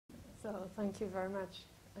So thank you very much,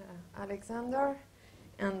 Alexander.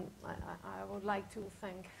 And I would like to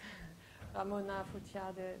thank Ramona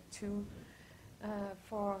Futiade too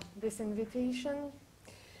for this invitation.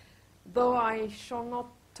 Though I shall not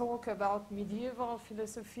talk about medieval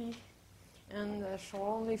philosophy and shall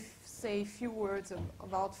only say a few words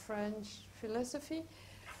about French philosophy,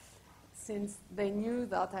 since they knew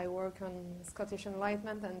that I work on Scottish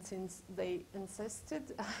Enlightenment and since they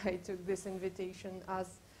insisted, I took this invitation as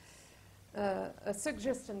a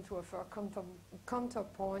suggestion to offer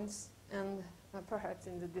counterpoints and perhaps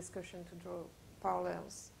in the discussion to draw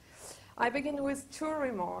parallels. I begin with two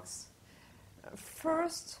remarks.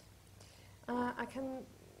 First, I can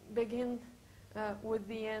begin with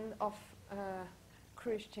the end of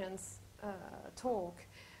Christian's talk.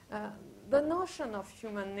 The notion of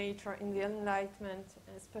human nature in the Enlightenment,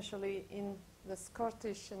 especially in the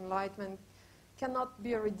Scottish Enlightenment, cannot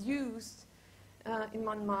be reduced in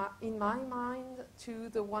my mind to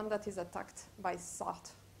the one that is attacked by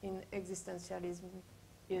Sartre in Existentialism,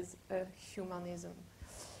 is humanism.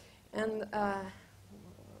 And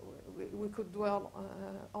we could dwell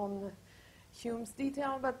on Hume's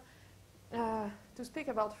detail, but to speak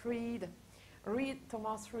about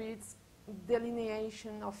Thomas Reid's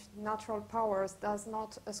delineation of natural powers does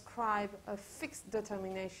not ascribe a fixed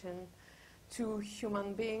determination to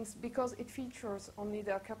human beings because it features only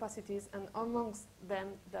their capacities and amongst them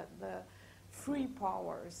the free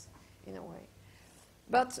powers in a way.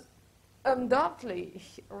 But undoubtedly,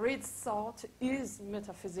 Reid's thought is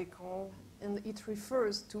metaphysical and it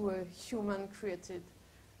refers to a human-created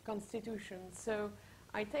constitution. So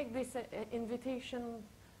I take this invitation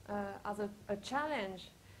as a challenge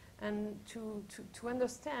and to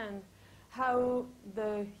understand how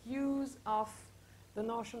the use of the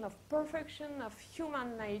notion of perfection of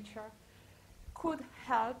human nature could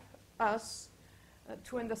help us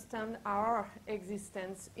to understand our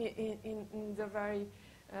existence in the very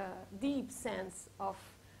deep sense of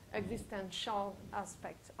existential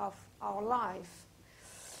aspect of our life.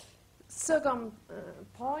 Second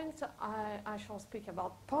point, I shall speak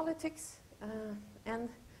about politics, and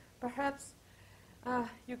perhaps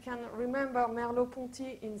you can remember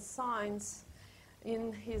Merleau-Ponty in Science,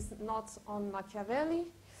 in his notes on Machiavelli.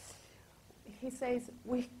 He says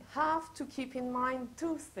we have to keep in mind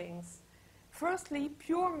two things. Firstly,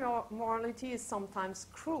 pure morality is sometimes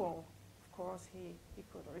cruel. Of course, he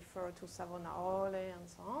could refer to Savonarola and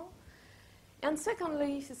so on. And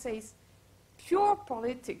secondly, he says, pure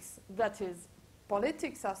politics, that is,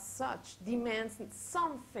 politics as such, demands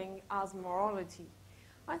something as morality.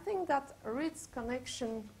 I think that Reid's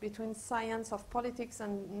connection between science of politics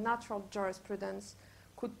and natural jurisprudence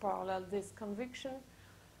could parallel this conviction,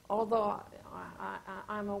 although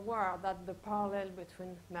I'm aware that the parallel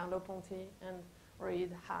between Merleau-Ponty and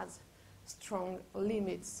Reid has strong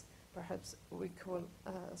limits. Perhaps we could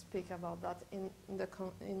speak about that in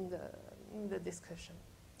the discussion.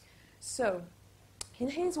 So, in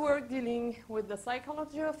his work dealing with the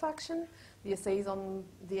psychology of action, the essays on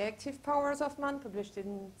the active powers of man, published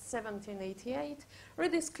in 1788,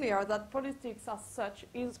 Reid is clear that politics as such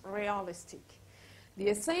is realistic. The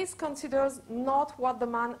essays considers not what the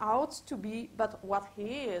man ought to be, but what he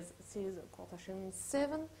is. See the quotation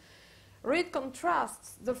 7. Reid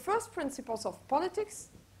contrasts the first principles of politics,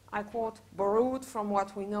 I quote, borrowed from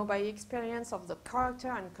what we know by experience of the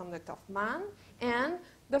character and conduct of man, and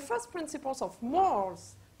the first principles of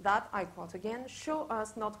morals that, I quote again, show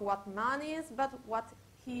us not what man is, but what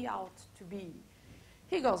he ought to be.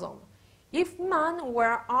 He goes on. If man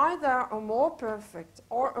were either a more perfect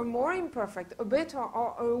or a more imperfect, a better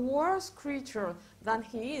or a worse creature than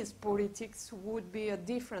he is, politics would be a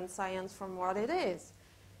different science from what it is.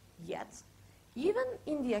 Yet, even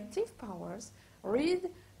in the active powers, Reid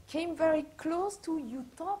came very close to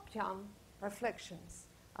utopian reflections.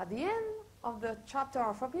 At the end of the chapter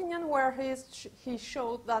of opinion, where he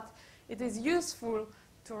showed that it is useful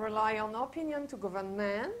to rely on opinion to govern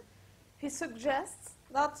man, he suggests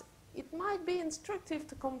that it might be instructive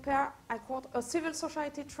to compare, I quote, a civil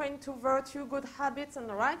society trained to virtue, good habits, and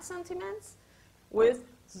right sentiments with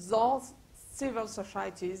those civil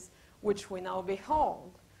societies which we now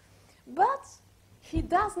behold. But he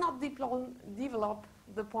does not develop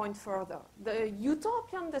the point further. The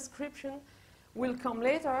utopian description will come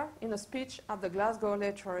later in a speech at the Glasgow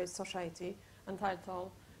Literary Society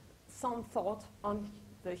entitled Some Thought on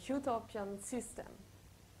the Utopian System.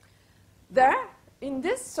 There, in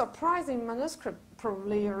this surprising manuscript,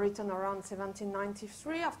 probably written around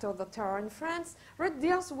 1793 after the terror in France, Reid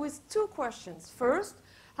deals with two questions. First,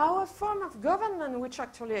 how a form of government which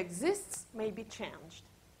actually exists may be changed.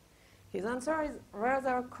 His answer is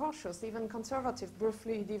rather cautious, even conservative,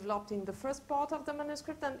 briefly developed in the first part of the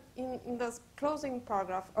manuscript and in the closing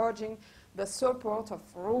paragraph, urging the support of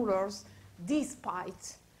rulers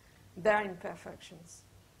despite their imperfections.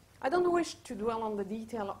 I don't wish to dwell on the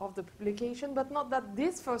detail of the publication, but note that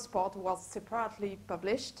this first part was separately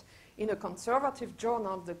published in a conservative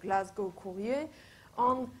journal, the Glasgow Courier,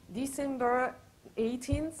 on December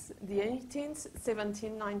 18th,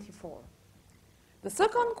 1794. The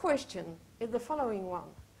second question is the following one.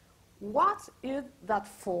 What is that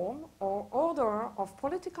form or order of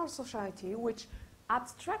political society which,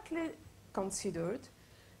 abstractly considered,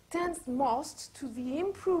 tends most to the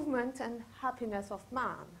improvement and happiness of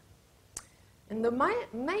man? And the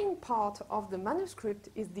main part of the manuscript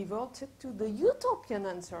is devoted to the utopian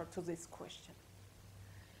answer to this question.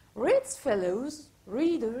 Read's fellows,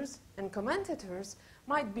 readers, and commentators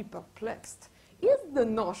might be perplexed. Is the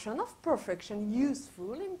notion of perfection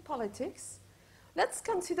useful in politics? Let's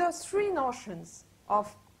consider three notions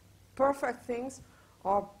of perfect things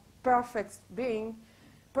or perfect beings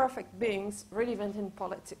relevant in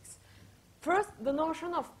politics. First, the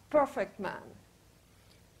notion of perfect man.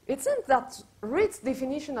 It seems that Read's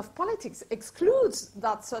definition of politics excludes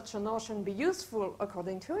that such a notion be useful,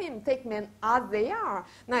 according to him. Take men as they are,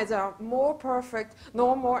 neither more perfect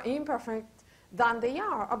nor more imperfect than they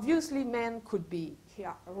are. Obviously, men could be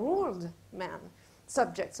here ruled men,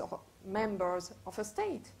 subjects or members of a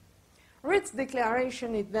state. Read's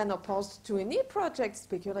declaration is then opposed to any project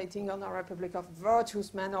speculating on a republic of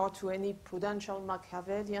virtuous men or to any prudential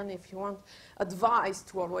Machiavellian, if you want, advice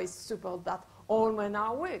to always suppose that all men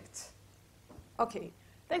are wicked. Okay,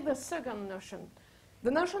 take the second notion,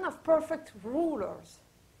 the notion of perfect rulers.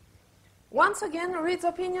 Once again, Read's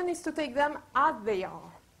opinion is to take them as they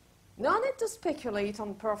are. No need to speculate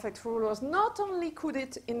on perfect rulers. Not only could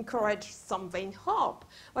it encourage some vain hope,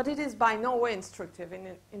 but it is by no way instructive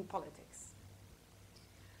in politics.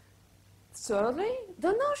 Thirdly,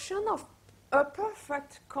 the notion of a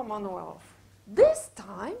perfect commonwealth. This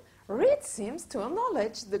time, Read seems to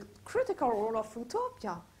acknowledge the critical role of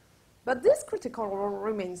utopia. But this critical role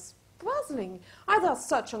remains puzzling. Either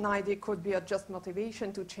such an idea could be a just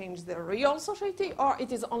motivation to change the real society, or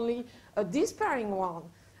it is only a despairing one.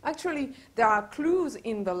 Actually, there are clues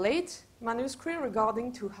in the late manuscript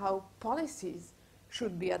regarding to how policies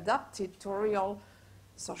should be adapted to real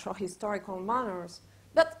socio-historical manners.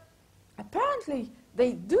 But apparently,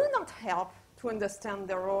 they do not help to understand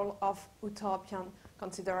the role of utopian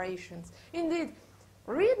considerations. Indeed,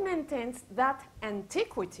 Read maintains that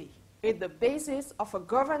antiquity is the basis of a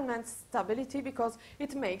government's stability because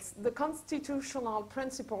it makes the constitutional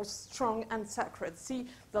principles strong and sacred. See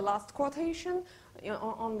the last quotation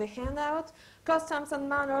on the handout. Customs and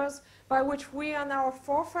manners by which we and our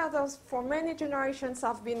forefathers for many generations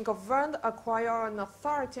have been governed acquire an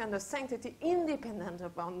authority and a sanctity independent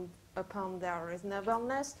upon their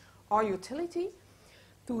reasonableness or utility.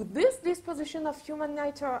 To this disposition of human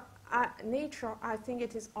nature, I think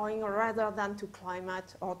it is owing rather than to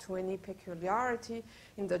climate or to any peculiarity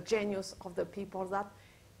in the genius of the people that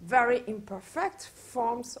very imperfect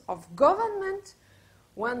forms of government,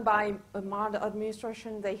 when by a mild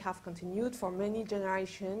administration they have continued for many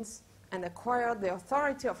generations and acquired the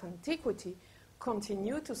authority of antiquity,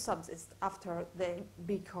 continue to subsist after they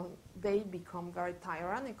become very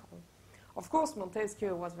tyrannical. Of course,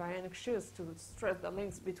 Montesquieu was very anxious to stress the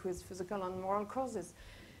links between physical and moral causes,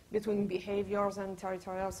 between behaviors and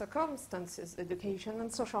territorial circumstances, education and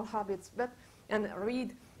social habits. And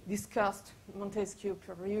Read discussed Montesquieu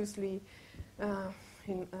previously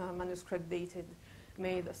in a manuscript dated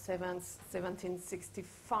May the 7th,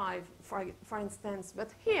 1765, for instance. But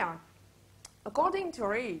here, according to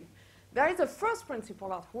Read, there is a first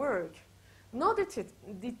principle at work. No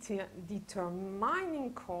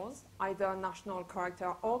determining cause, either national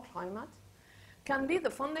character or climate, can be the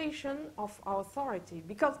foundation of our authority,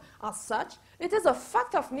 because as such, it is a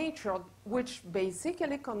fact of nature which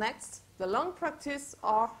basically connects the long practice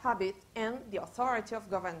or habit and the authority of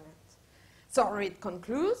government. So Read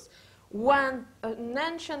concludes, when an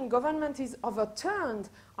ancient government is overturned,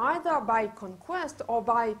 either by conquest or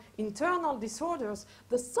by internal disorders,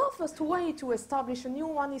 the safest way to establish a new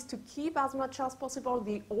one is to keep as much as possible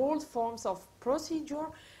the old forms of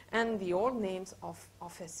procedure and the old names of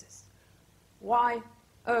offices. Why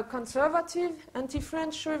a conservative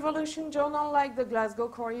anti-French Revolution journal like the Glasgow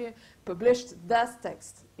Courier published this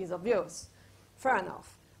text is obvious. Fair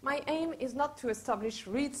enough. My aim is not to establish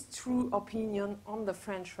Read's true opinion on the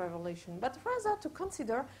French Revolution, but rather to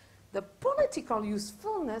consider the political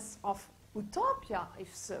usefulness of utopia,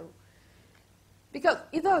 if so. Because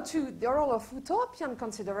hitherto the role of utopian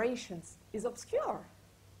considerations is obscure.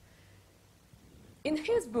 In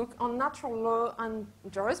his book on natural law and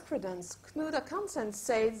jurisprudence, Knut Hansen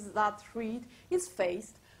says that Reid is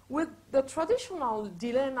faced with the traditional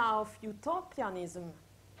dilemma of utopianism.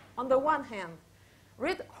 On the one hand,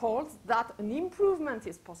 Reid holds that an improvement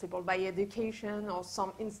is possible by education or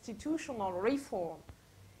some institutional reform.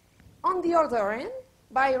 On the other hand,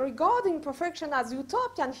 by regarding perfection as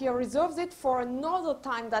utopian, he reserves it for another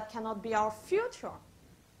time that cannot be our future.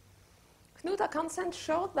 Knut Hansen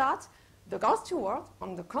showed that the Ghost Steward,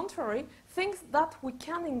 on the contrary, thinks that we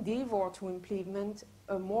can endeavor to implement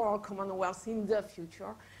a moral commonwealth in the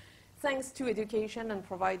future, thanks to education and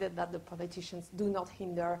provided that the politicians do not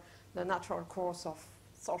hinder the natural course of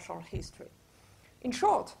social history. In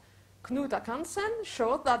short, Knut Hansen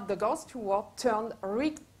showed that the Ghost Steward turned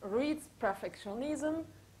Reid's perfectionism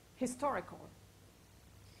historical.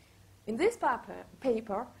 In this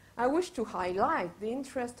paper, I wish to highlight the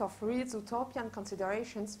interest of Reid's utopian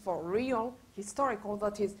considerations for real, historical,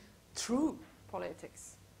 that is, true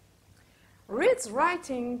politics. Reid's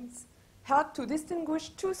writings help to distinguish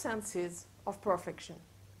two senses of perfection,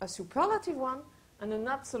 a superlative one and an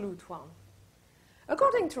absolute one.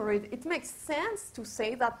 According to Reid, it makes sense to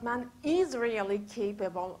say that man is really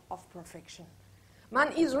capable of perfection.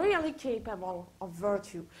 Man is really capable of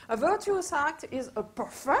virtue. A virtuous act is a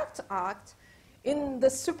perfect act in the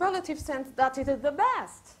superlative sense that it is the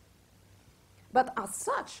best. But as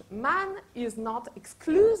such, man is not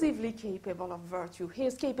exclusively capable of virtue. He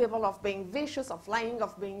is capable of being vicious, of lying,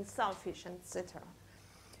 of being selfish, etc.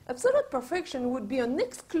 Absolute perfection would be an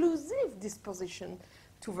exclusive disposition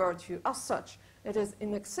to virtue. As such, it is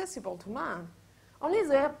inaccessible to man. Only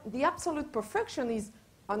the absolute perfection is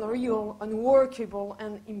unreal, unworkable,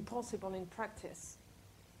 and impossible in practice.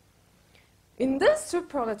 In this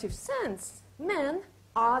superlative sense, men,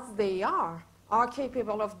 as they are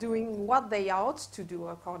capable of doing what they ought to do,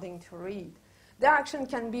 according to Reid. Their action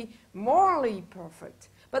can be morally perfect,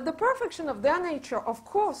 but the perfection of their nature, of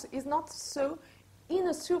course, is not so in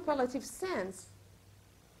a superlative sense.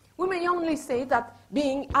 We may only say that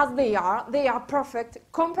being as they are perfect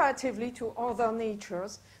comparatively to other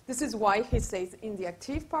natures. This is why he says in the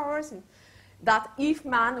active powers that if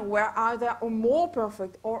man were either a more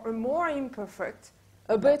perfect or a more imperfect,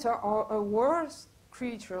 a better or a worse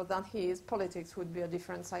creature than he is, politics would be a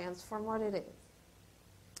different science from what it is.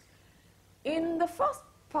 In the first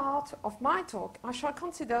part of my talk, I shall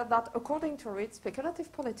consider that according to Reid,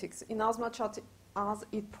 speculative politics, inasmuch as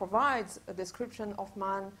it provides a description of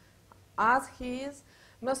man as he is,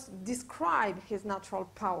 must describe his natural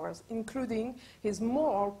powers, including his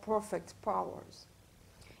moral perfect powers.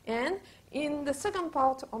 And in the second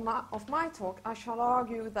part of my talk, I shall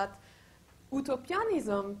argue that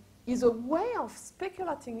utopianism is a way of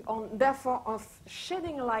speculating on, therefore of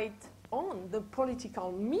shedding light on the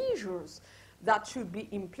political measures that should be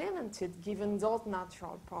implemented given those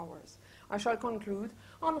natural powers. I shall conclude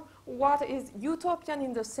on what is utopian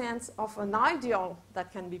in the sense of an ideal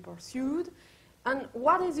that can be pursued, and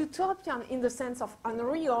what is utopian in the sense of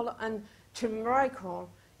unreal and chimerical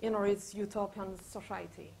in its utopian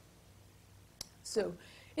society. So,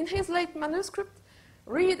 in his late manuscript,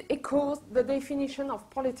 Reid echoes the definition of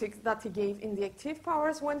politics that he gave in the active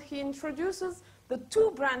powers when he introduces the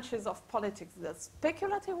two branches of politics, the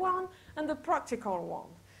speculative one and the practical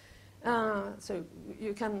one. So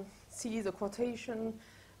you can see the quotation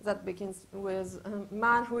that begins with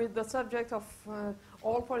man who is the subject of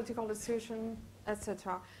all political decision,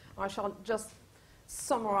 etc. I shall just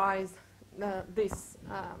summarize this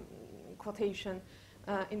quotation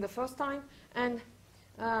in the first time, and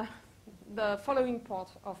the following part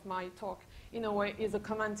of my talk, in a way, is a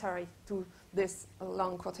commentary to this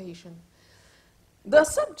long quotation. The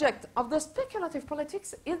subject of the speculative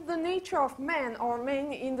politics is the nature of man, or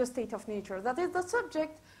man in the state of nature. That is the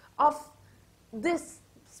subject of this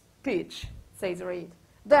speech, says Reid.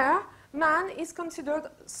 There, man is considered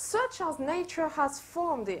such as nature has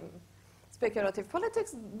formed him. Speculative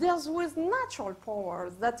politics deals with natural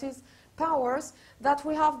powers, that is, powers that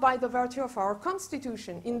we have by the virtue of our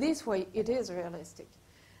constitution. In this way, it is realistic.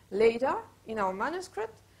 Later, in our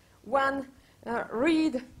manuscript, when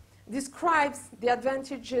Reid describes the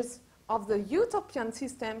advantages of the utopian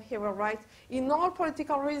system, he will write, in all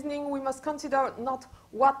political reasoning, we must consider not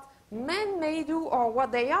what men may do or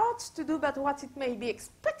what they ought to do, but what it may be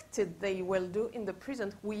expected they will do in the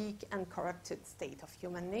present weak and corrupted state of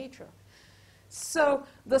human nature. So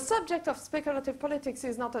the subject of speculative politics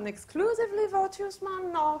is not an exclusively virtuous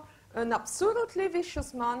man nor an absolutely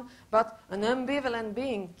vicious man, but an ambivalent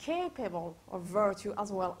being capable of virtue as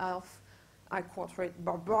well I quote,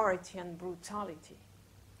 barbarity and brutality.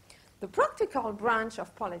 The practical branch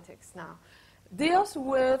of politics now deals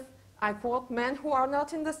with, I quote, men who are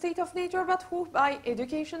not in the state of nature, but who by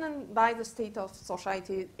education and by the state of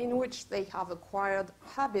society in which they have acquired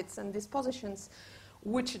habits and dispositions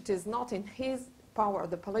which it is not in his power,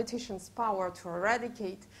 the politician's power, to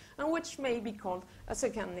eradicate, and which may be called a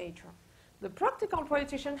second nature. The practical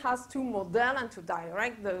politician has to model and to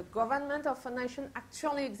direct the government of a nation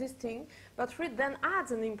actually existing, but Reid then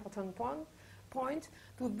adds an important point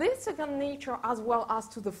to this second nature as well as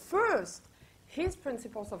to the first. His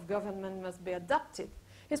principles of government must be adapted.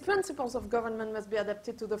 His principles of government must be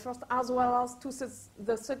adapted to the first as well as to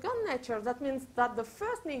the second nature. That means that the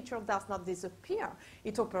first nature does not disappear.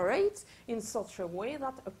 It operates in such a way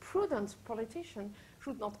that a prudent politician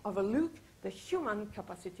should not overlook the human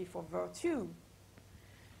capacity for virtue.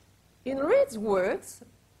 In Reid's works,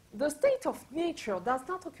 the state of nature does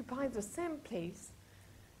not occupy the same place,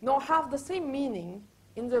 nor have the same meaning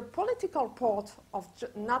in the political part of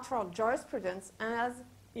natural jurisprudence as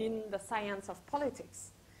in the science of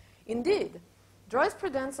politics. Indeed,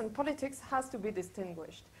 jurisprudence and politics has to be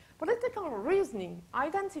distinguished. Political reasoning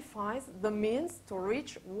identifies the means to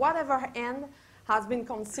reach whatever end has been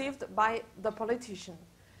conceived by the politician.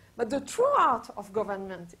 But the true art of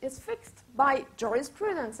government is fixed by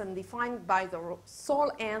jurisprudence and defined by the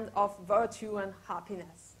sole end of virtue and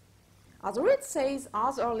happiness. As Reid says,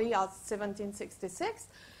 as early as 1766,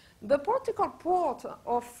 the political part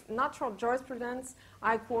of natural jurisprudence,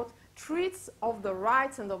 I quote, treats of the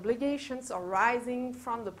rights and obligations arising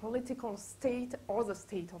from the political state or the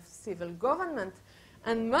state of civil government,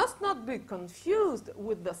 and must not be confused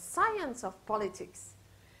with the science of politics.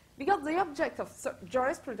 Because the object of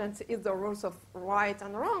jurisprudence is the rules of right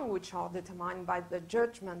and wrong, which are determined by the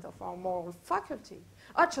judgment of our moral faculty.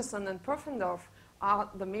 Hutcheson and Pufendorf are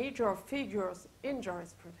the major figures in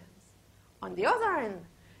jurisprudence. On the other hand,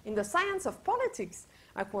 in the science of politics,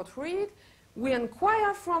 I quote Reid, we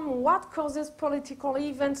inquire from what causes political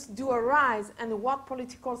events do arise and what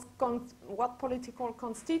political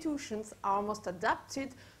constitutions are most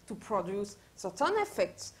adapted to produce certain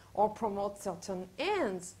effects or promote certain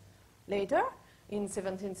ends. Later, in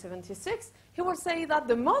 1776, he will say that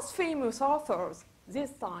the most famous authors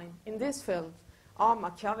this time in this field are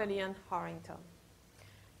Machiavelli and Harrington.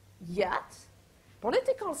 Yet,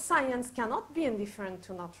 political science cannot be indifferent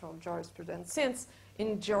to natural jurisprudence, since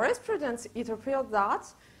in jurisprudence it appears that,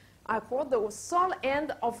 I quote, the sole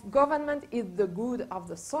end of government is the good of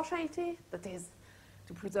the society, that is,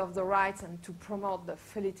 to preserve the rights and to promote the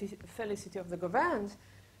felicity of the governed.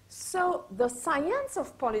 So the science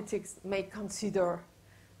of politics may consider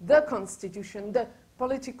the constitution, the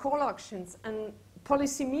political actions, and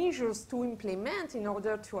policy measures to implement in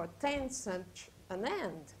order to attain such an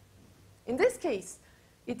end. In this case,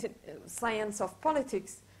 science of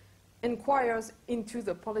politics inquires into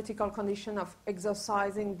the political condition of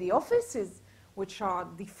exercising the offices which are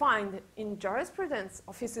defined in jurisprudence,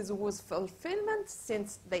 offices whose fulfillment,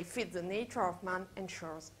 since they fit the nature of man,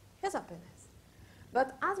 ensures his happiness.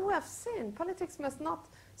 But as we have seen, politics must not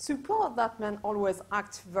support that men always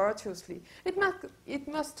act virtuously. It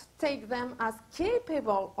must take them as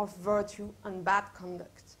capable of virtue and bad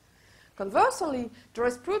conduct. Conversely,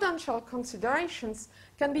 jurisprudential considerations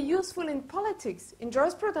can be useful in politics. In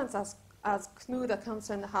jurisprudence, as Knud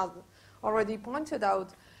Akensen has already pointed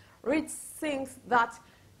out, Reid thinks that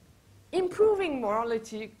improving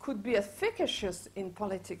morality could be efficacious in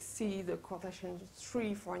politics. See the quotation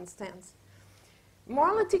 3, for instance.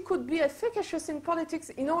 Morality could be efficacious in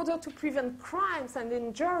politics in order to prevent crimes and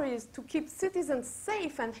injuries, to keep citizens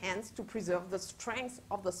safe, and hence to preserve the strength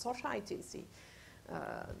of the society. See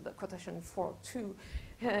the quotation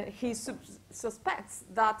 4.2. He suspects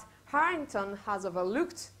that Harrington has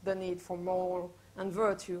overlooked the need for moral and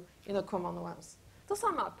virtue in a commonwealth. To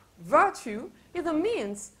sum up, virtue is a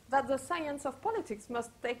means that the science of politics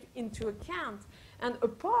must take into account, and a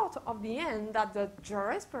part of the end that the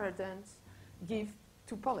jurisprudence give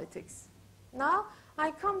to politics. Now,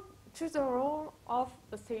 I come to the role of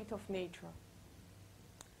the state of nature.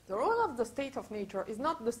 The role of the state of nature is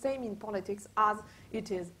not the same in politics as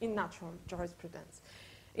it is in natural jurisprudence.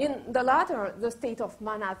 In the latter, the state of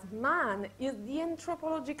man as man is the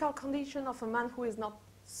anthropological condition of a man who is not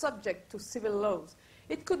subject to civil laws.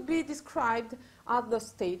 It could be described as the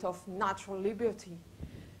state of natural liberty.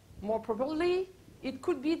 More probably, it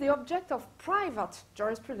could be the object of private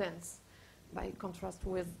jurisprudence, by contrast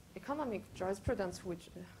with economic jurisprudence, which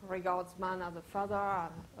regards man as a father,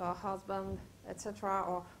 a husband, etc.,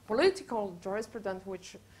 or political jurisprudence,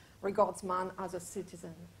 which regards man as a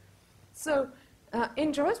citizen. So,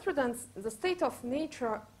 In jurisprudence, the state of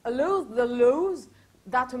nature allows the laws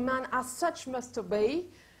that a man as such must obey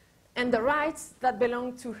and the rights that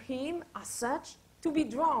belong to him as such to be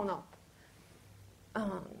drawn up.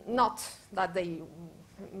 Not that they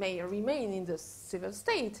may remain in the civil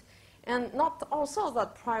state, and not also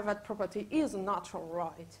that private property is a natural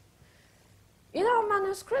right. In our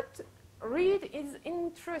manuscript, Reed is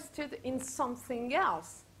interested in something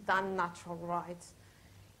else than natural rights.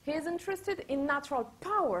 He is interested in natural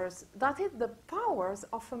powers, that is, the powers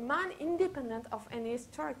of a man independent of any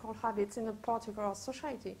historical habits in a particular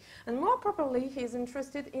society. And more properly, he is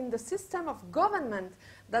interested in the system of government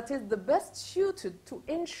that is the best suited to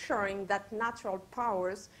ensuring that natural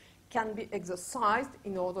powers can be exercised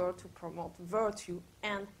in order to promote virtue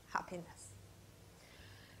and happiness.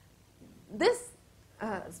 This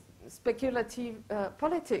speculative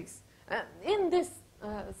politics, in this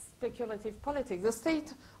speculative politics, the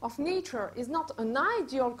state of nature is not an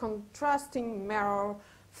ideal contrasting mirror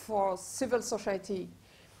for civil society.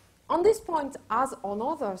 On this point, as on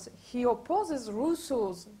others, he opposes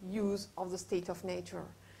Rousseau's use of the state of nature.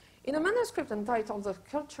 In a manuscript entitled The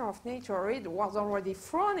Culture of Nature, Reed was already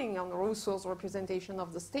frowning on Rousseau's representation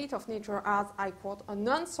of the state of nature as, I quote, a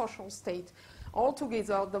non-social state,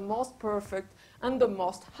 altogether the most perfect and the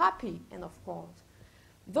most happy, end of quote.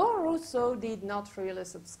 Though Rousseau did not really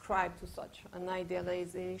subscribe to such an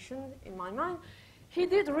idealization, in my mind, he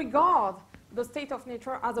did regard the state of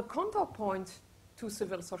nature as a counterpoint to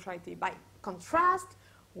civil society. By contrast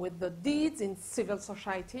with the deeds in civil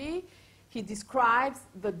society, he describes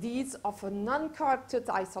the deeds of a non-corrupted,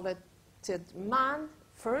 isolated man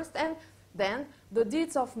first, and then the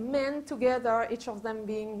deeds of men together, each of them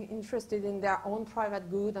being interested in their own private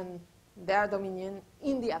good and their dominion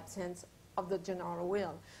in the absence of the general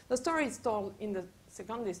will. The story is told in the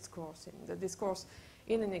second discourse, in the discourse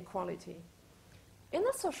in inequality. In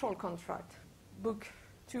A Social Contract, Book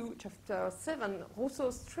 2, Chapter 7,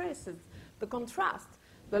 Rousseau stresses the contrast.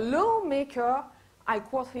 The lawmaker, I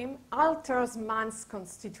quote him, alters man's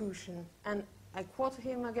constitution, and I quote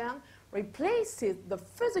him again, replaces the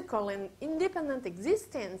physical and independent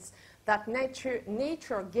existence that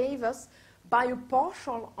nature gave us by a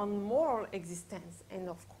partial and moral existence, end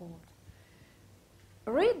of quote.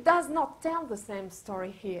 Reed does not tell the same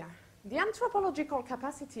story here. The anthropological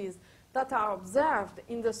capacities that are observed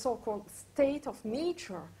in the so-called state of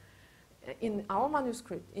nature in our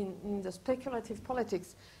manuscript, in the speculative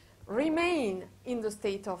politics, remain in the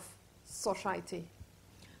state of society.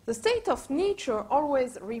 The state of nature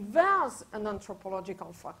always reveals an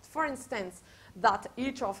anthropological fact. For instance, that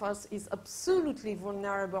each of us is absolutely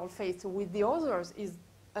vulnerable faced with the others is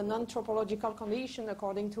an anthropological condition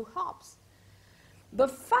according to Hobbes. The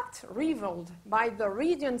fact revealed by the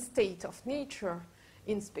radiant state of nature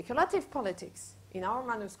in speculative politics, in our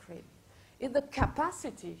manuscript, is the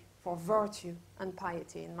capacity for virtue and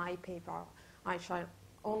piety. In my paper, I shall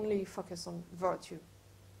only focus on virtue.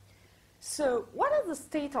 So, what is the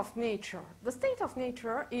state of nature? The state of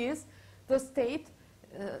nature is the state,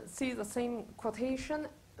 see the same quotation,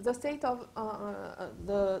 the state of,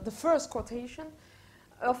 the first quotation,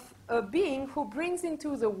 of a being who brings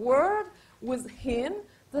into the world with him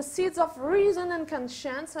the seeds of reason and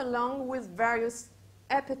conscience along with various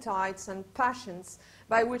appetites and passions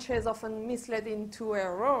by which he is often misled into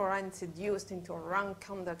error and seduced into wrong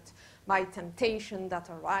conduct by temptation that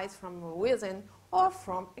arise from within or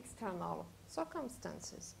from external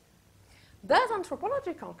circumstances. Those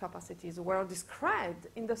anthropological capacities were described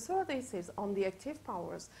in the third essays on the active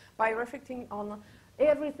powers by reflecting on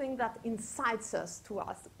everything that incites us to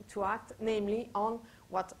act, namely on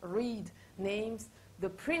what Reed names the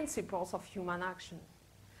principles of human action.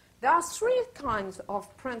 There are three kinds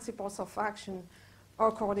of principles of action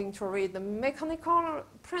according to Reed: the mechanical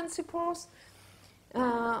principles,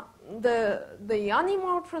 the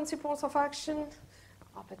animal principles of action,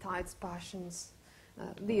 appetites, passions.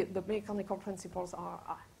 The mechanical principles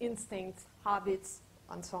are instincts, habits,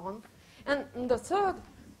 and so on. And the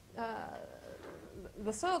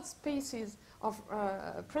third species of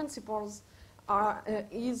principles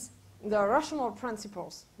is the rational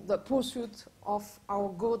principles, the pursuit of our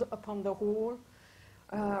good upon the whole.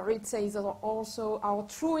 Reed says also our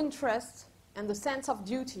true interest and the sense of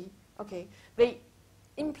duty. Okay, they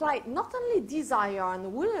imply not only desire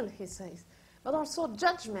and will, he says, but also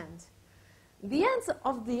judgment. The ends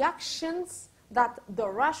of the actions that the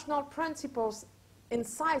rational principles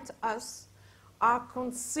incite us are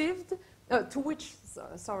conceived, to which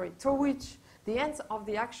the ends of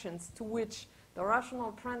the actions to which the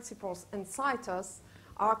rational principles incite us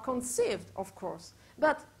are conceived, of course.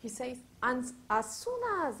 But he says, and as soon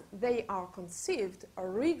as they are conceived, a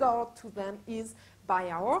regard to them is, by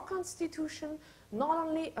our constitution, not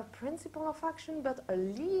only a principle of action, but a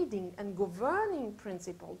leading and governing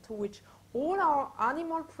principle to which all our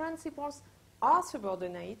animal principles are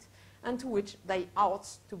subordinate and to which they ought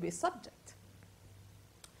to be subject.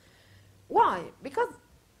 Why? Because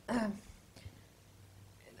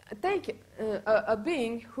take a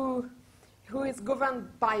being who is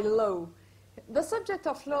governed by law. The subject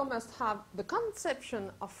of law must have the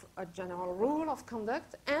conception of a general rule of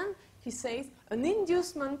conduct and, he says, an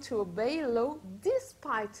inducement to obey law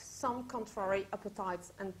despite some contrary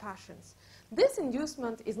appetites and passions. This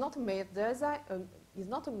inducement is not a mere desire,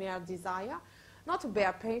 not a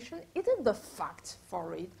bare passion. It is the fact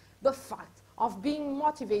for it, the fact of being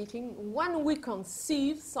motivating when we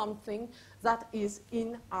conceive something that is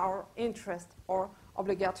in our interest or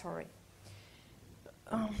obligatory.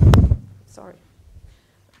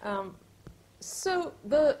 So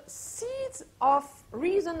the seeds of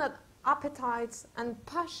reason and appetites and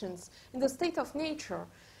passions in the state of nature,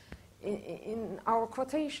 in our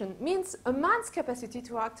quotation, means a man's capacity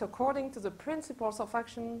to act according to the principles of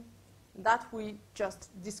action that we just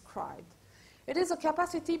described. It is a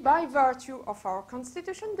capacity by virtue of our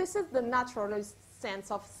constitution. This is the naturalist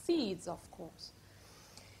sense of seeds, of course.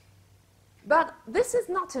 But this is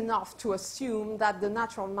not enough to assume that the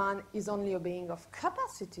natural man is only a being of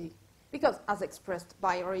capacity, because as expressed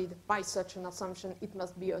by Reid, by such an assumption, it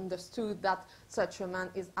must be understood that such a man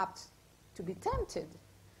is apt to be tempted.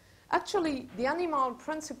 Actually, the animal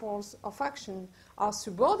principles of action are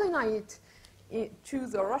subordinate to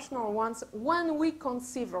the rational ones when we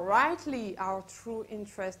conceive rightly our true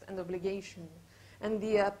interest and obligation, and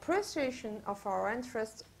the appreciation of our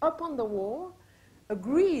interests upon the whole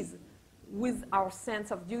agrees with our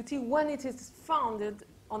sense of duty when it is founded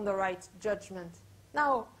on the right judgment.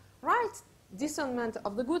 Now, right discernment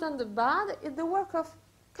of the good and the bad is the work of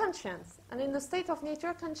conscience, and in the state of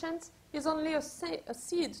nature, conscience is only a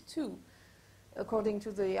seed too. According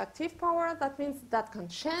to the active power, that means that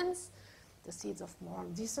conscience, the seeds of moral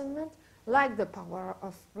discernment, like the power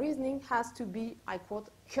of reasoning, has to be, I quote,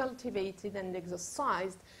 cultivated and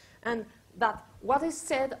exercised, and that what is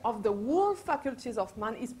said of the whole faculties of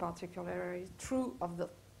man is particularly true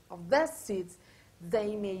of their seeds.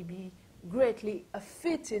 They may be greatly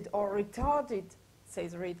affected or retarded,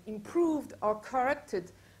 says Reid, improved or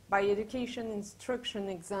corrected by education, instruction,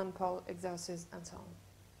 example, exercise, and so on.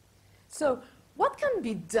 So, what can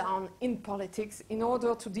be done in politics in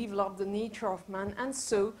order to develop the nature of man and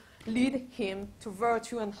so lead him to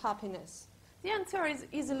virtue and happiness? The answer is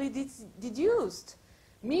easily deduced.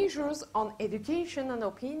 Measures on education and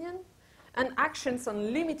opinion, and actions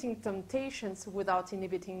on limiting temptations without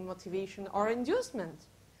inhibiting motivation or inducement.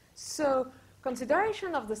 So,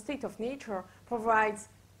 consideration of the state of nature provides,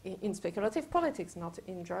 in speculative politics, not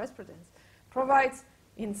in jurisprudence, provides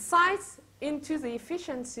insights into the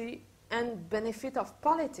efficiency and benefit of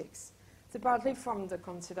politics, separately from the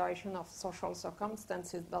consideration of social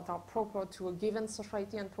circumstances that are proper to a given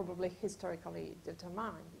society and probably historically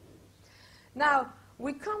determined. Now,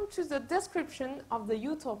 we come to the description of the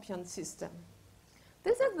utopian system.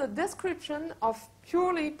 This is the description of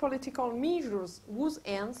purely political measures whose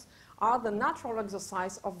ends are the natural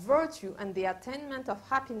exercise of virtue and the attainment of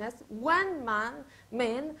happiness when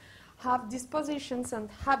men have dispositions and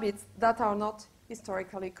habits that are not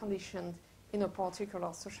historically conditioned in a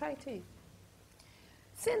particular society.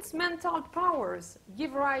 Since mental powers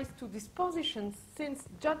give rise to dispositions, since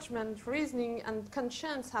judgment, reasoning, and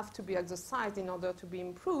conscience have to be exercised in order to be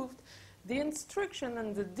improved, the instruction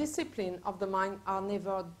and the discipline of the mind are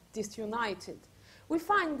never disunited. We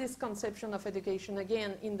find this conception of education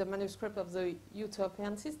again in the manuscript of the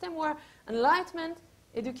utopian system, where enlightenment,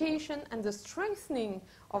 education, and the strengthening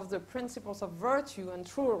of the principles of virtue and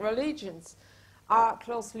true religions are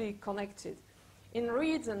closely connected. In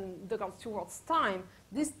Reid's and Douglas Stewart's time,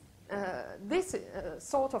 this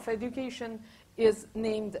sort of education is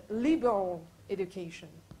named liberal education.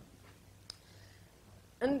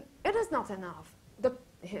 And it is not enough.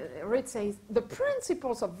 Reid says, the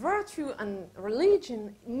principles of virtue and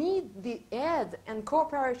religion need the aid and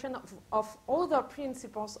cooperation of other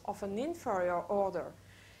principles of an inferior order.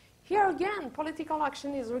 Here again, political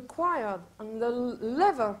action is required, and the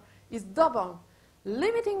lever is double.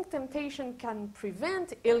 Limiting temptation can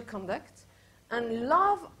prevent ill conduct, and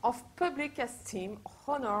love of public esteem,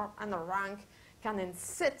 honor, and rank can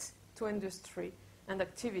incite to industry and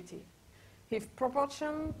activity. If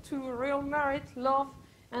proportion to real merit, love,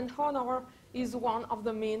 and honor is one of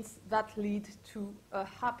the means that lead to a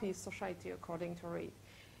happy society, according to Reid.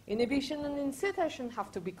 Inhibition and incitation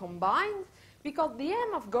have to be combined, because the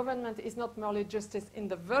aim of government is not merely justice in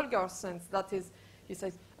the vulgar sense, that is, he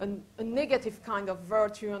says, a negative kind of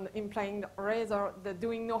virtue, and implying rather the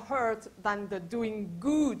doing no hurt than the doing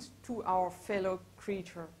good to our fellow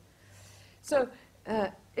creature. So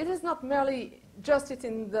it is not merely justice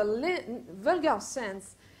in the vulgar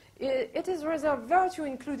sense, it is rather virtue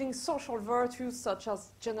including social virtues such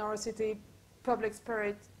as generosity, public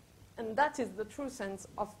spirit, and that is the true sense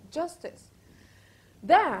of justice.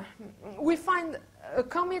 There, we find a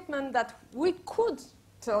commitment that we could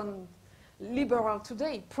turn liberal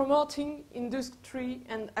today. Promoting industry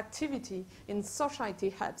and activity in society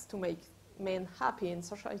helps to make men happy in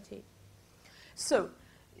society. So,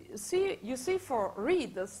 you see for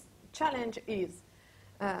Reid, the challenge is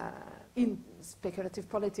in speculative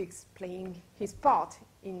politics playing his part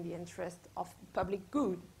in the interest of public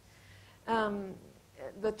good.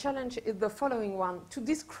 The challenge is the following one: to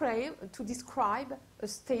describe a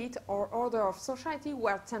state or order of society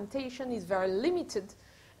where temptation is very limited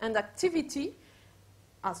and activity,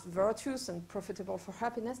 as virtuous and profitable for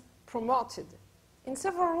happiness, promoted. In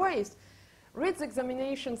several ways, Reid's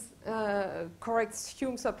examinations corrects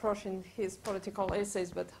Hume's approach in his political essays,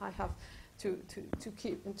 but I have to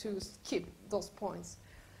skip those points.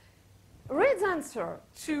 Reid's answer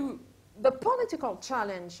to the political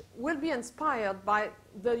challenge will be inspired by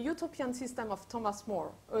the utopian system of Thomas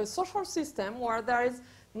More, a social system where there is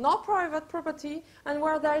no private property and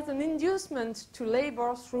where there is an inducement to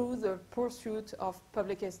labor through the pursuit of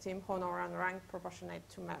public esteem, honor, and rank proportionate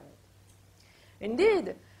to merit.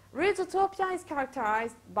 Indeed, Reid's utopia is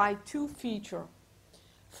characterized by two features.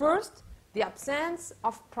 First, the absence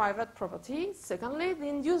of private property. Secondly, the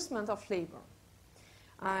inducement of labor.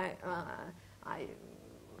 I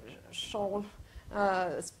shall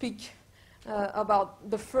speak about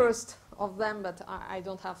the first of them, but I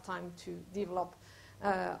don't have time to develop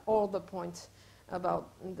all the points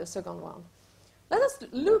about the second one. Let us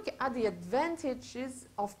look at the advantages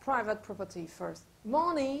of private property first.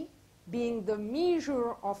 Money being the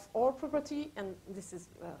measure of all property, and this is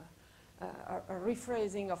a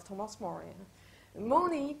rephrasing of Thomas More.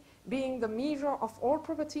 Money being the measure of all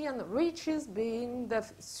property and riches being the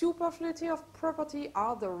superfluity of property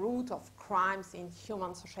are the root of crimes in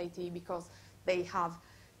human society, because they have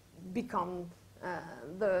become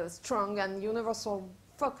the strong and universal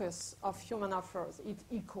focus of human affairs. It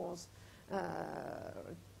echoes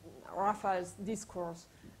Raphael's discourse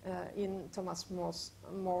in Thomas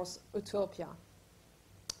More's Utopia.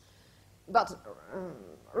 But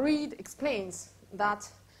Reid explains that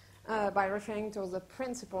by referring to the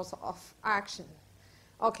principles of action.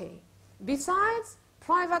 Okay, besides,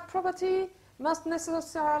 private property must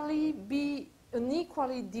necessarily be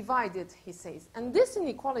unequally divided, he says. And this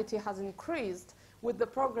inequality has increased with the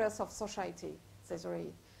progress of society, says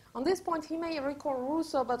Reid. On this point, he may recall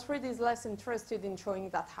Rousseau, but Reid is less interested in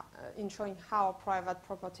showing how private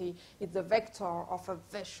property is the vector of a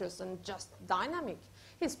vicious and just dynamic.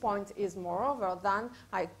 His point is, moreover,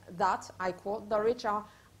 that, I quote, the rich are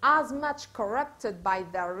as much corrupted by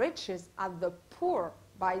their riches as the poor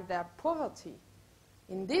by their poverty.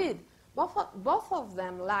 Indeed, both of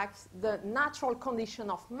them lack the natural condition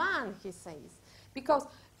of man, he says, because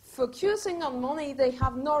focusing on money, they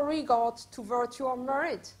have no regard to virtue or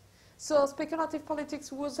merit. So speculative politics,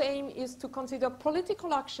 whose aim is to consider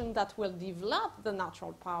political action that will develop the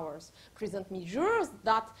natural powers, present measures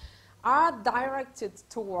that are directed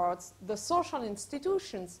towards the social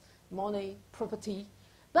institutions, money, property,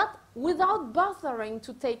 but without bothering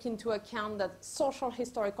to take into account the social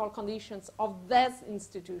historical conditions of these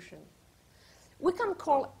institutions. We can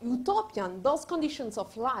call utopian those conditions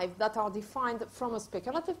of life that are defined from a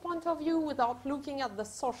speculative point of view without looking at the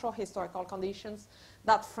social historical conditions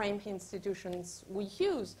that frame institutions we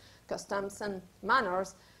use, customs and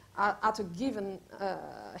manners, at a given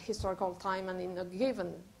historical time and in a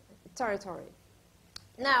given territory.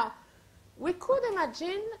 Now, we could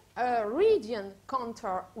imagine a Reidian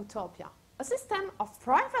counter-utopia, a system of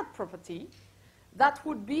private property that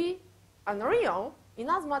would be unreal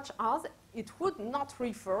inasmuch as it would not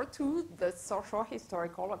refer to the social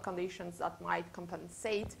historical conditions that might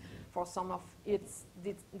compensate for some of its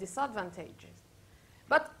disadvantages.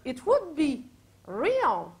 But it would be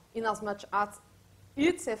real inasmuch as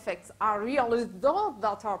its effects are really those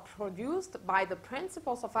that are produced by the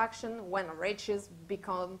principles of action when riches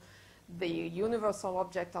become the universal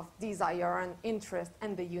object of desire and interest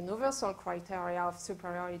and the universal criteria of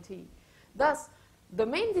superiority. Thus, the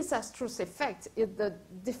main disastrous effect is the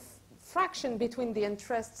diffraction between the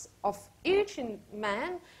interests of each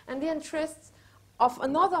man and the interests of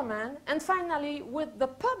another man, and finally with the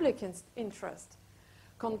public interest.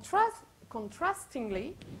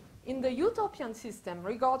 Contrastingly, in the utopian system,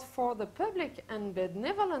 regard for the public and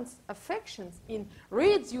benevolent affections in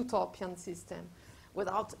Reid's utopian system,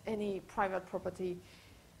 without any private property,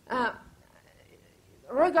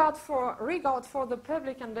 regard for the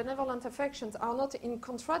public and benevolent affections are not in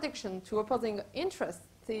contradiction to opposing interests,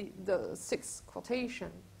 the sixth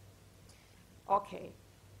quotation. Okay.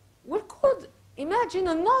 We could imagine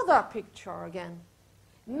another picture again.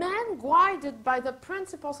 Man, guided by the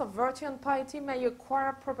principles of virtue and piety, may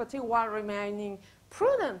acquire property while remaining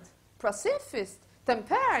prudent, pacifist,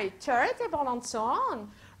 temperate, charitable, and so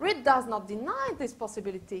on. Reid does not deny this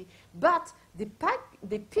possibility, but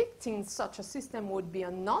depicting such a system would be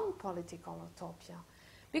a non-political utopia,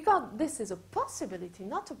 because this is a possibility,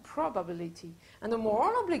 not a probability, and a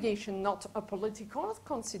moral obligation, not a political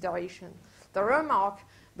consideration. The remark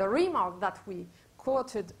that we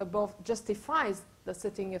quoted above justifies the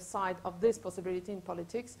setting aside of this possibility in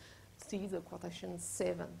politics. See the quotation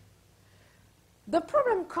 7. The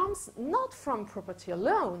problem comes not from property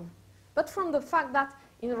alone, but from the fact that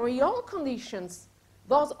in real conditions,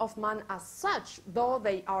 those of man as such, though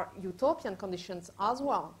they are utopian conditions as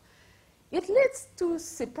well, it leads to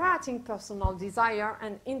separating personal desire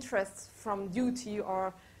and interests from duty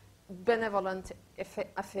or benevolent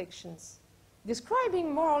affections.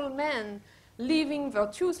 Describing moral men living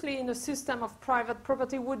virtuously in a system of private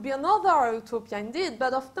property would be another utopia indeed,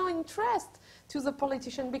 but of no interest to the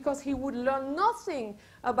politician, because he would learn nothing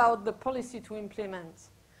about the policy to implement.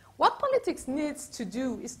 What politics needs to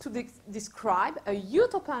do is to describe a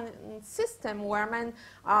utopian system where men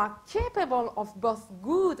are capable of both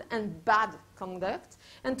good and bad conduct,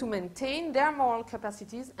 and to maintain their moral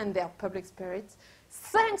capacities and their public spirits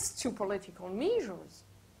thanks to political measures.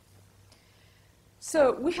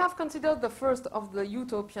 So we have considered the first of the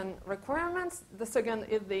utopian requirements. The second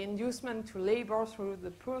is the inducement to labor through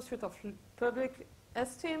the pursuit of public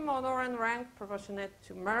esteem, honor, and rank proportionate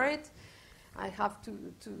to merit. I have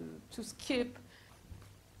to skip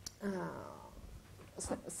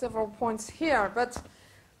several points here, but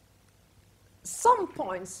some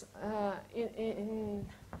points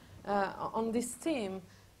on this theme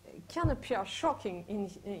can appear shocking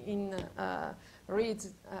in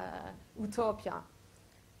Reid's utopia.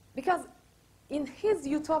 Because in his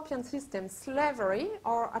utopian system, slavery,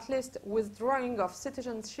 or at least withdrawing of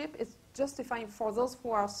citizenship, is justified for those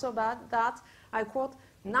who are so bad that, I quote,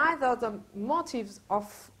 neither the motives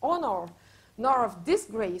of honor nor of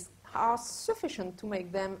disgrace are sufficient to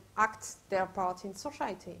make them act their part in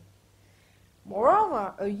society.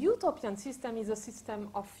 Moreover, a utopian system is a system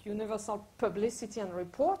of universal publicity and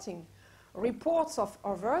reporting. Reports of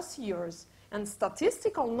overseers and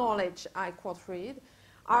statistical knowledge, I quote Reid,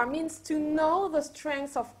 are means to know the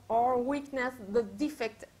strength of or weakness, the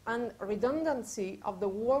defect and redundancy of the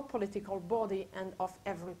whole political body and of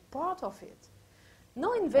every part of it.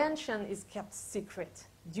 No invention is kept secret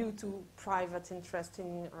due to private interest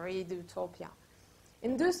in Reid utopia.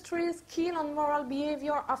 Industry, skill, and moral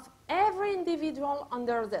behavior of every individual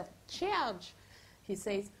under their charge, he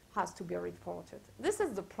says, has to be reported. This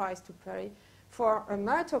is the price to pay for a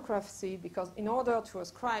meritocracy, because in order to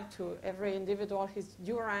ascribe to every individual his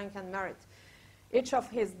due rank and merit, each of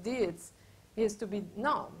his deeds is to be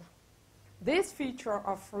known. This feature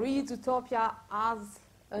of Reid's utopia has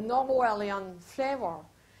an Orwellian flavor.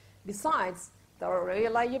 Besides,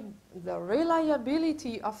 the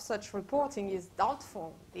reliability of such reporting is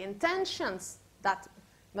doubtful. The intentions that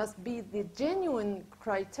must be the genuine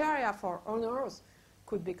criteria for honors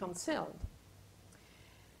could be concealed.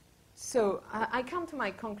 So I come to my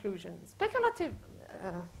conclusion.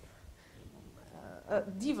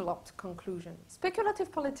 Developed conclusion.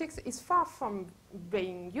 Speculative politics is far from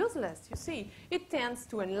being useless. You see, it tends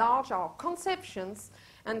to enlarge our conceptions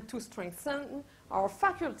and to strengthen our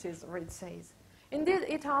faculties, Reid says. Indeed,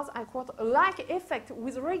 it has, I quote, a like effect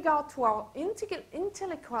with regard to our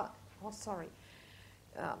intellectual,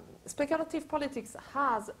 speculative politics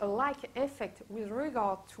has a like effect with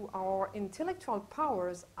regard to our intellectual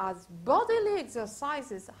powers as bodily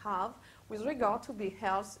exercises have with regard to the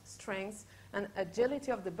health, strength, and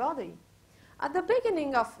agility of the body. At the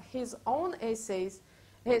beginning of his own essay,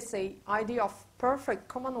 Idea of Perfect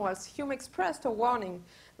Commonwealth, Hume expressed a warning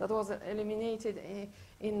that was eliminated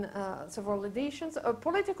in several editions. A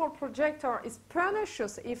political projector is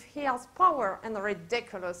pernicious if he has power and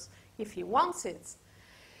ridiculous if he wants it.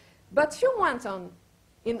 But Hume went on,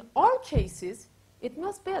 in all cases, it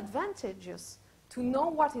must be advantageous to know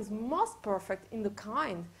what is most perfect in the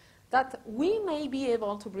kind that we may be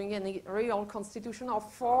able to bring a real constitution or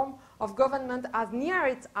form of government as near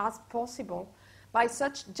it as possible by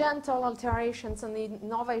such gentle alterations and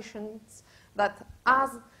innovations that as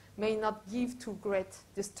may not give too great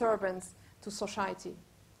disturbance to society.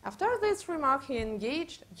 After this remark,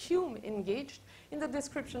 Hume engaged in the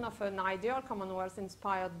description of an ideal commonwealth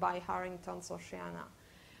inspired by Harrington's Oceana.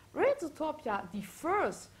 Reid's utopia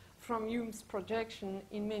differs from Hume's projection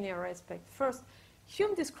in many respects. First,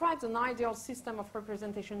 Hume describes an ideal system of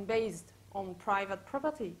representation based on private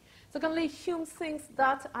property. Secondly, Hume thinks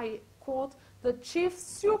that, I quote, the chief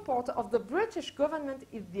support of the British government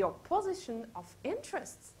is the opposition of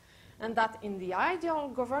interests, and that in the ideal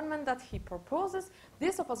government that he proposes,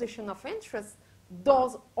 this opposition of interests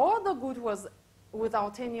does all the good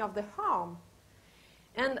without any of the harm.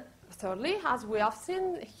 And thirdly, as we have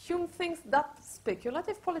seen, Hume thinks that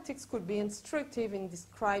speculative politics could be instructive in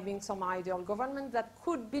describing some ideal government that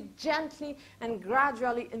could be gently and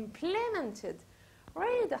gradually implemented.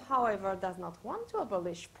 Reid, however, does not want to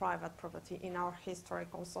abolish private property in our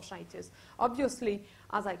historical societies. Obviously,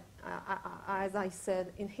 as I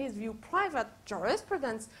said, in his view, private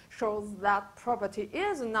jurisprudence shows that property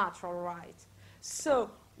is a natural right.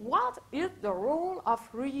 So, what is the role of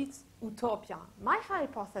Reid's utopia? My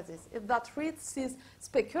hypothesis is that Reid sees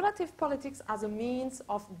speculative politics as a means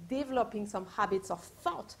of developing some habits of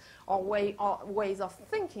thought or ways of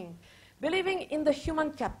thinking. Believing in the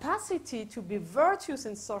human capacity to be virtuous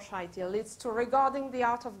in society leads to regarding the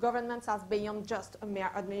art of government as beyond just a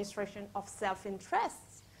mere administration of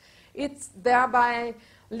self-interests. It thereby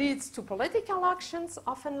leads to political actions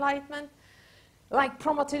of enlightenment, like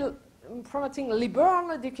promoting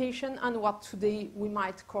liberal education and what today we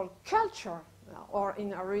might call culture, or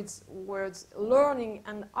in Reid's words, learning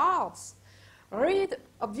and arts. Reid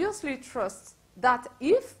obviously trusts that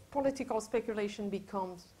if political speculation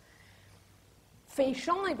becomes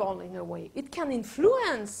fashionable in a way, it can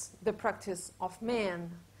influence the practice of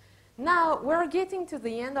man. Now, we're getting to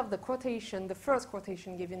the end of the quotation, the first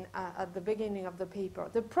quotation given at the beginning of the paper.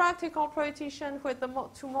 The practical politician with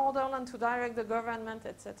to model and to direct the government,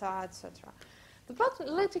 etc., etc. The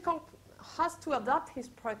political has to adapt his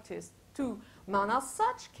practice to man as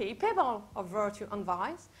such, capable of virtue and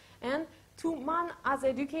vice, and to man as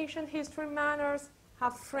education, history, manners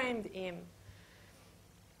have framed him.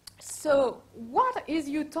 So, what is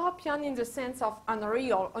utopian in the sense of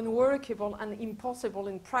unreal, unworkable, and impossible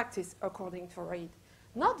in practice, according to Reid?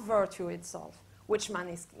 Not virtue itself, which man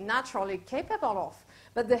is naturally capable of,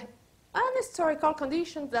 but the unhistorical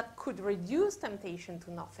conditions that could reduce temptation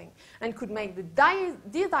to nothing and could make the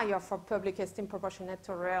desire for public esteem proportionate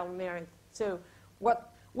to real merit. So,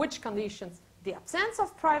 which conditions? The absence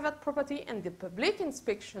of private property and the public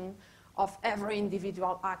inspection of every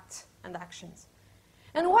individual act and actions.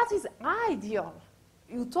 And what is ideal?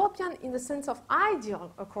 Utopian in the sense of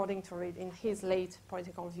ideal, according to Reid, in his late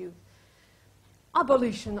political view.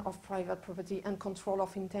 Abolition of private property and control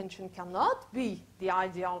of intention cannot be the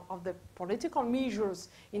ideal of the political measures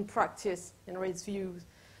in practice, in Reid's views.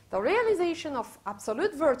 The realization of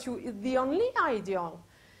absolute virtue is the only ideal.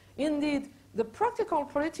 Indeed, the practical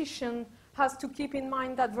politician has to keep in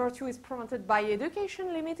mind that virtue is promoted by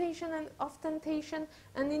education, limitation and of temptation,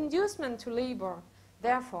 and inducement to labor.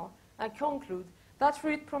 Therefore, I conclude that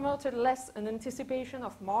Reid promoted less an anticipation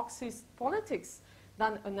of Marxist politics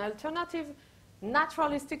than an alternative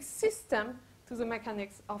naturalistic system to the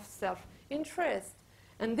mechanics of self-interest.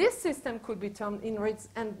 And this system could be termed in Reid's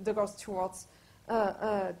and Douglas Stewart's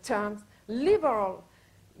terms liberal,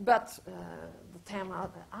 but the term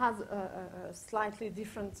has a slightly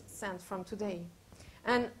different sense from today.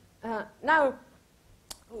 And now,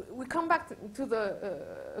 we come back to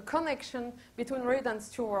the connection between Reid and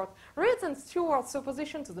Stewart. Reid and Stewart's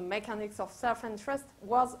opposition to the mechanics of self-interest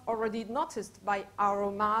was already noticed by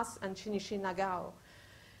Habermas and Shinichi Nagao.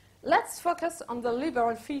 Let's focus on the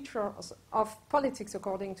liberal features of politics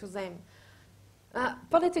according to them.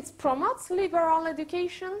 Politics promotes liberal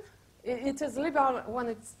education. It is liberal when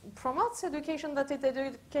it promotes education, that is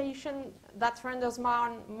education that renders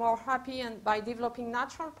man more happy and by developing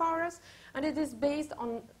natural powers, and it is based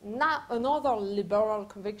on another liberal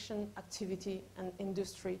conviction: activity and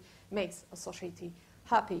industry makes a society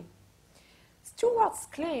happy. Stewart's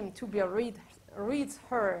claim to be a Reid's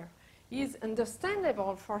her is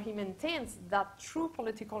understandable, for he maintains that true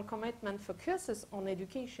political commitment focuses on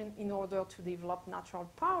education in order to develop natural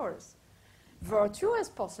powers. Virtue is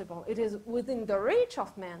possible, it is within the reach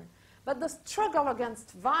of man, but the struggle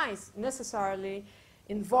against vice necessarily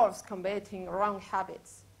involves combating wrong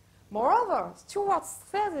habits. Moreover, Stewart's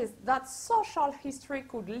thesis that social history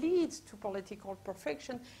could lead to political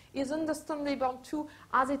perfection is understandable too,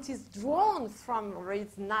 as it is drawn from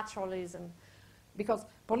Reid's naturalism. Because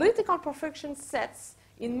political perfection sets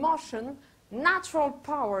in motion natural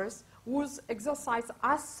powers whose exercise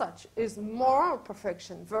as such is moral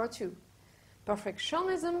perfection, virtue.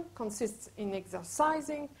 Perfectionism consists in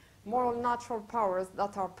exercising moral natural powers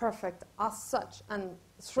that are perfect as such, and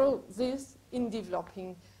through this in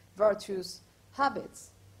developing virtuous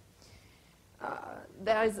habits.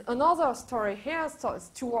 There is another story here,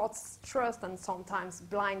 Stewart's trust and sometimes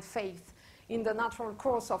blind faith in the natural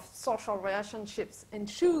course of social relationships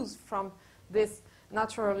ensues from this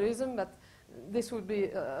naturalism, but this would be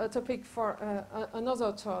a topic for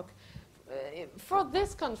another talk. For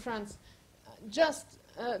this conference, just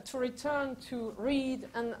to return to Reid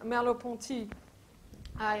and Merleau-Ponty,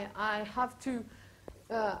 I have to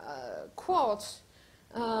quote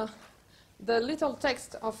the little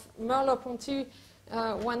text of Merleau-Ponty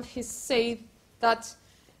when he said that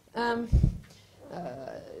when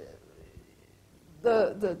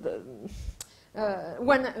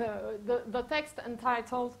the text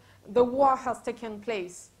entitled "The War Has Taken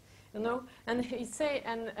Place," and he say,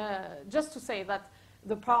 and just to say that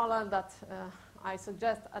the parallel that I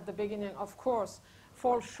suggest at the beginning, of course,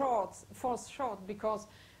 falls short because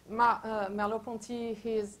Merleau-Ponty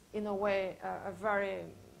is, in a way, a very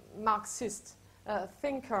Marxist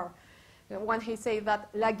thinker. When he says that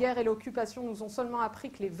la guerre et l'occupation nous ont seulement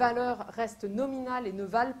appris que les valeurs restent nominales et ne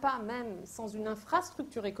valent pas, même sans une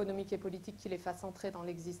infrastructure économique et politique qui les fasse entrer dans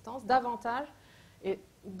l'existence, davantage. Et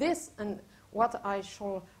this, and what I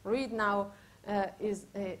shall read now,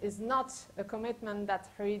 is not a commitment that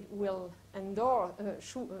Reid will endorse,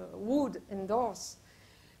 would endorse,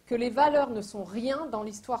 que les valeurs ne sont rien dans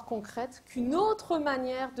l'histoire concrète qu'une autre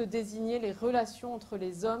manière de désigner les relations entre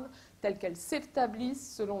les hommes telles qu'elles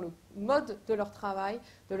s'établissent selon le mode de leur travail,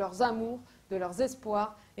 de leurs amours, de leurs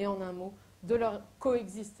espoirs et en un mot, de leur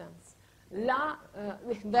coexistence. Là,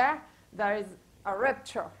 there is a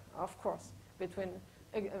rupture, of course, between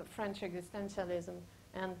French existentialism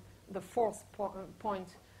and the fourth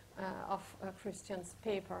point of Christian's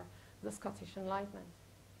paper, the Scottish Enlightenment.